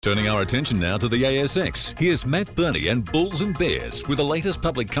Turning our attention now to the ASX, here's Matt Burney and Bulls and Bears with the latest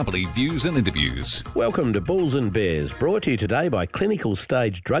public company views and interviews. Welcome to Bulls and Bears, brought to you today by clinical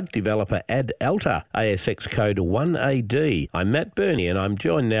stage drug developer AdAlta, ASX code 1AD. I'm Matt Burney and I'm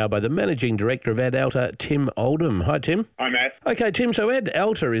joined now by the Managing Director of AdAlta, Tim Oldham. Hi, Tim. Hi, Matt. Okay, Tim, so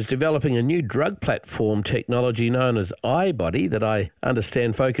AdAlta is developing a new drug platform technology known as iBody that I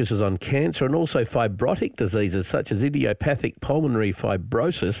understand focuses on cancer and also fibrotic diseases such as idiopathic pulmonary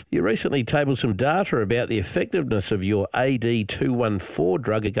fibrosis. You recently tabled some data about the effectiveness of your AD214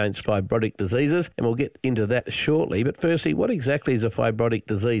 drug against fibrotic diseases, and we'll get into that shortly. But firstly, what exactly is a fibrotic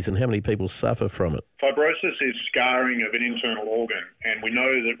disease and how many people suffer from it? Fibrosis is scarring of an internal organ, and we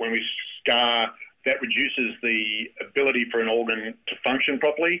know that when we scar, that reduces the ability for an organ to function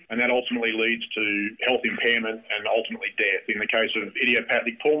properly, and that ultimately leads to health impairment and ultimately death. In the case of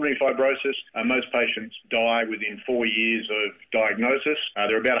idiopathic pulmonary fibrosis, most patients die within 4 years of diagnosis.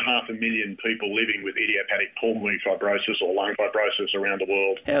 There are about 500,000 people living with idiopathic pulmonary fibrosis or lung fibrosis around the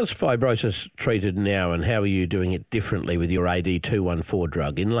world. How's fibrosis treated now, and how are you doing it differently with your AD214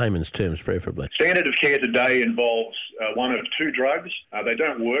 drug, in layman's terms preferably? Standard of care today involves one of two drugs. They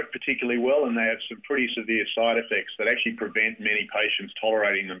don't work particularly well, and they have some pretty severe side effects that actually prevent many patients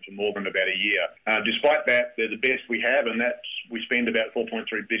tolerating them for more than about a year. Despite that, they're the best we have, and we spend about $4.3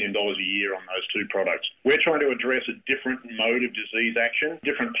 billion a year on those two products. We're trying to address a different mode of disease action,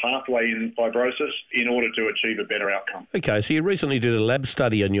 different pathway in fibrosis in order to achieve a better outcome. Okay, so you recently did a lab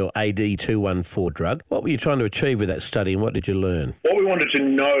study on your AD214 drug. What were you trying to achieve with that study, and what did you learn? What we wanted to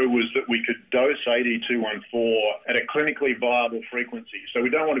know was that we could dose AD214 at a clinically viable frequency. So we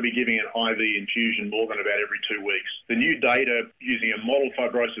don't want to be giving an IV infusion more than about every 2 weeks. The new data using a model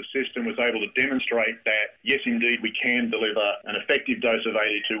fibrosis system was able to demonstrate that, yes, indeed, we can deliver an effective dose of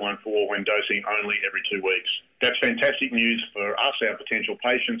AD214 when dosing only every 2 weeks. That's fantastic news for us, our potential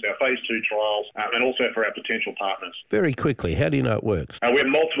patients, our phase 2 trials, and also for our potential partners. Very quickly, how do you know it works? We have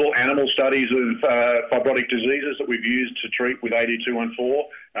multiple animal studies of fibrotic diseases that we've used to treat with AD214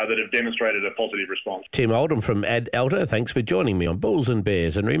 that have demonstrated a positive response. Tim Oldham from AdAlta, thanks for joining me on Bulls and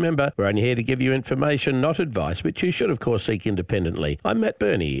Bears. And remember, we're only here to give you information, not advice, which you should, of course, seek independently. I'm Matt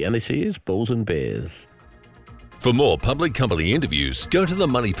Burney, and this is Bulls and Bears. For more public company interviews, go to the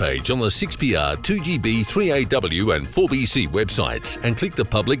Money page on the 6PR, 2GB, 3AW and 4BC websites and click the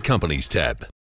Public Companies tab.